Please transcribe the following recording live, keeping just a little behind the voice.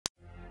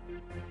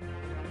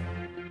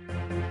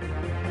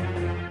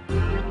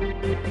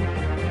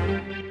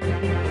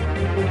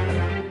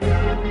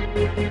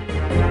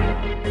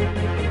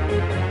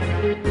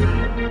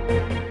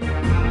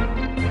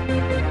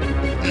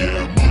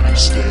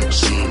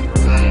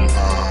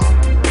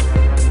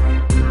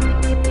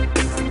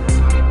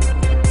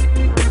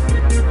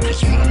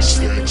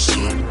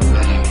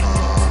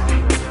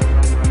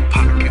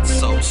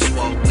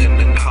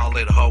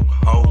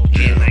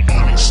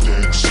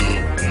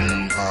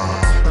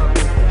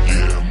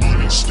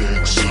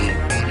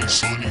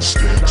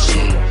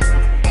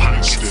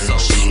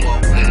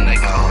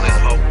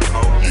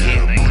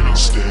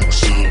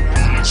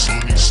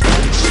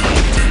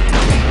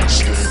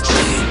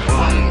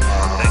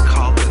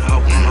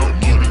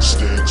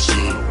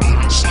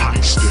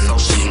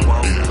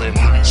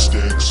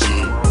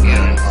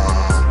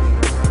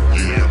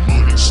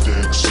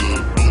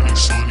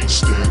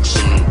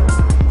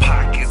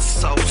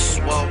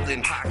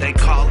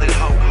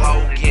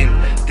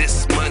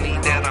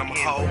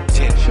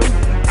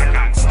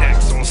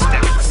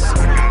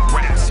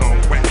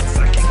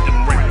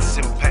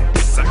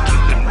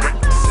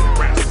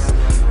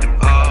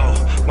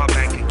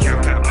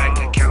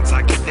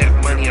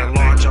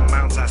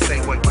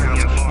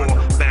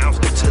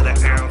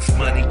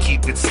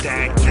it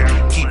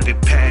stacking, keep it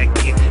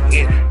packing,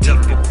 and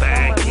double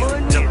bagging.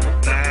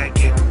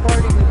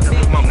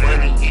 My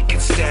money, it can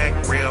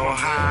stack real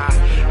high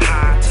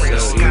to the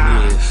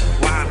sky.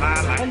 While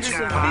I like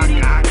Tupac,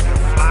 I can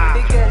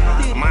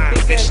fly. My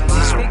ambition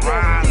is a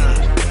rider.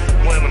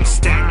 When I'm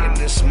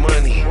stacking this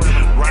money,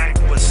 right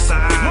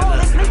beside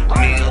her.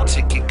 Meal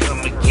ticket, come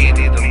and get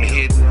it. I'm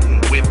hitting,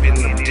 I'm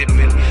whipping, I'm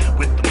dipping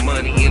with the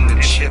money and the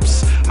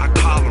chips. I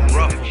call them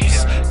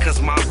ruffles, cause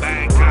my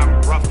bag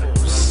got ruffles.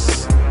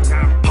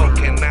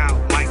 Poking out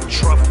like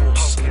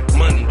truffles.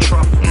 Money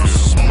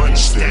truffles, money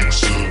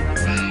stacks up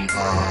real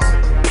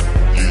high.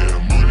 Yeah,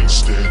 money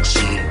stacks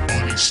up,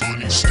 money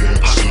stacks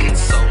up.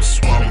 Pockets so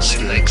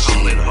swollen, they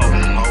call it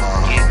ho-ho.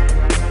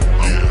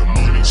 Yeah,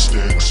 money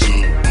stacks up,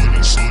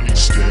 money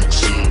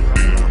stacks up.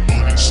 Yeah,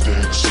 money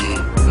stacks up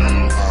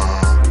real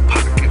high.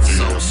 Pockets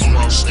so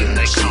swollen,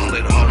 they call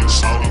it ho-ho.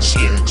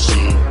 Yeah,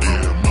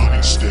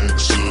 money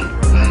stacks up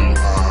real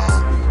high.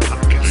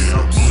 Pockets so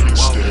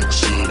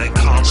swollen, they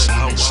call it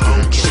ho-ho.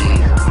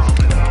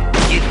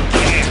 Getting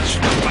cash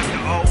like the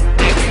old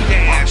Dixie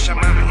Dash. I'm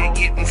out here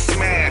getting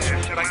smashed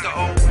like the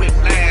old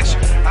Whiplash.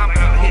 I'm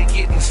out here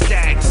getting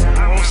stacks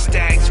on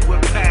stacks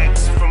with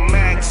packs from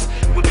Max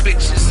with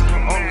bitches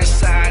on the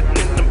side and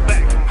in the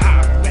back.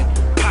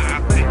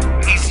 Poppin',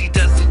 easy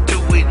does it, do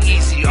it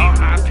easy.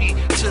 R.I.P.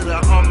 to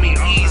the homie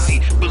Easy.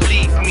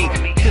 Believe me,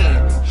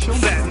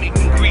 fat me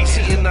and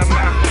greasy, and I'm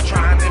out here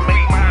trying to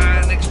make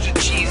mine extra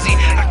cheesy.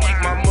 I keep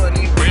my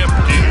money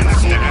ripped in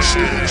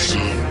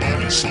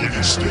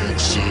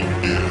stacks.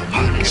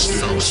 Pockets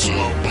so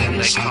swollen,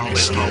 they call it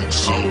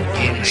ho-ho.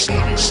 Yeah, they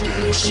call it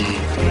stacks up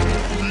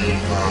real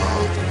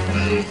high.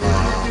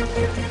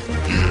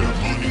 Yeah,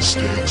 money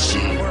stacks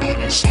up,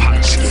 pockets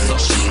so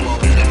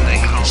swollen, they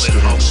call it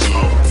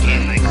ho-ho.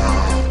 Yeah, they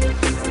call it.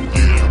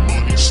 Yeah,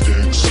 money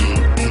stacks up,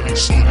 money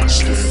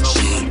stacks up.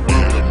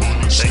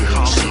 They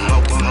call it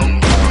ho-ho.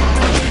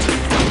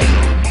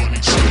 Yeah, money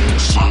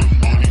stacks up,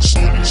 money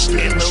stacks up.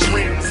 And the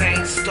rims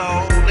ain't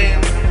stolen,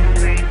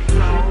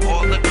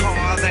 or the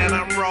car that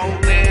I'm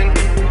rolling,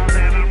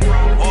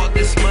 or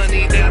this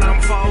money that I'm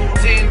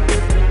folding,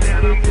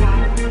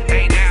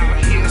 ain't out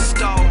here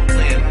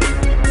stolen,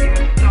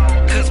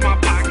 cause my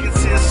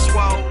pockets is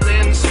swollen.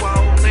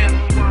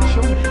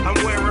 I'm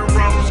wearing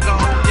rose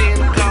golden.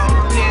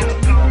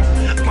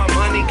 My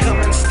money come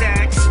in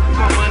stacks,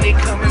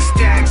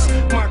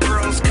 my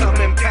girls come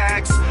in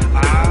packs.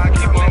 I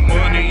keep my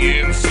money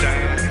in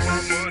stacks.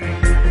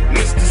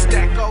 Mr.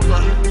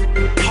 Stackola,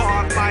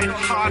 hard life,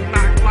 hard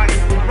knock life,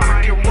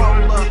 rock and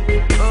roller,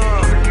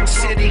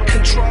 city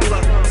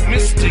controller,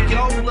 Mr.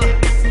 Yola.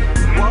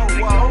 Whoa,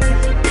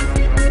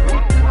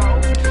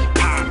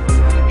 pop,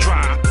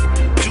 drop,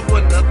 do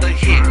another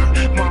hit.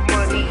 My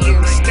money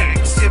in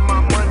stacks and my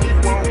money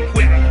won't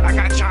quit. I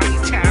got Johnny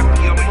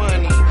Tapia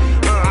money,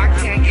 I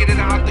can't get it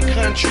out the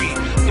country.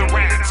 The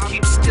rats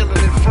keep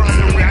stealing in front of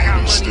me. I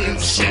got money in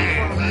stacks.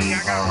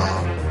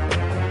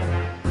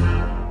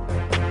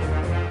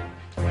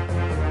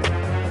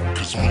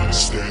 Money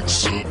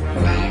stacks up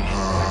real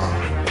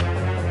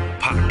high.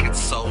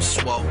 Pockets so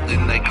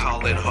swollen, they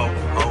call it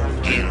ho-ho.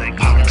 Yeah, they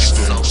pockets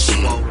so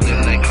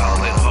swollen, they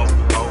call it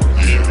ho-ho.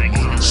 Yeah, they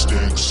money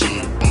stacks up,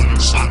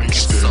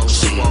 pockets so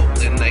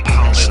swollen, they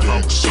call it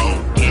ho-ho.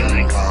 Yeah,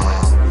 they call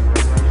it.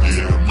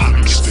 Yeah,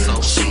 pockets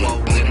so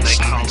swollen, they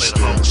call it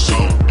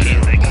ho-ho. Yeah,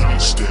 they call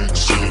it.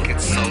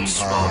 Pockets so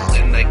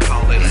swollen, they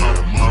call it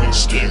ho-ho. Yeah,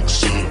 pockets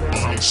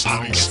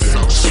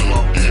so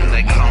swollen, they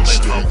call it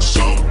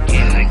ho-ho.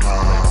 Yeah, they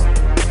call it.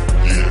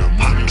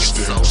 Pockets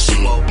so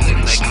swollen,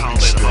 they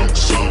call it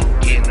ho-ho.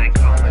 Yeah, they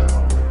call it.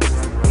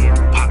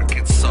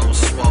 Pockets so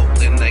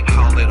swollen, they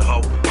call it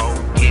ho-ho.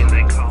 Yeah,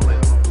 they call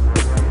it.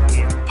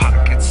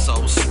 Pockets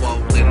so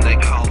swollen, they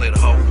call it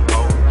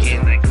ho-ho.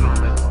 Yeah, they call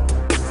it.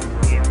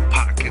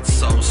 Pockets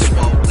so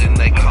swollen,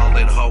 they call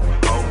it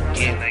ho-ho.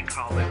 Yeah, they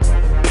call it.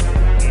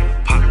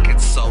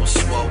 Pockets so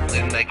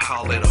swollen, they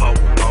call it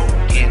ho-ho.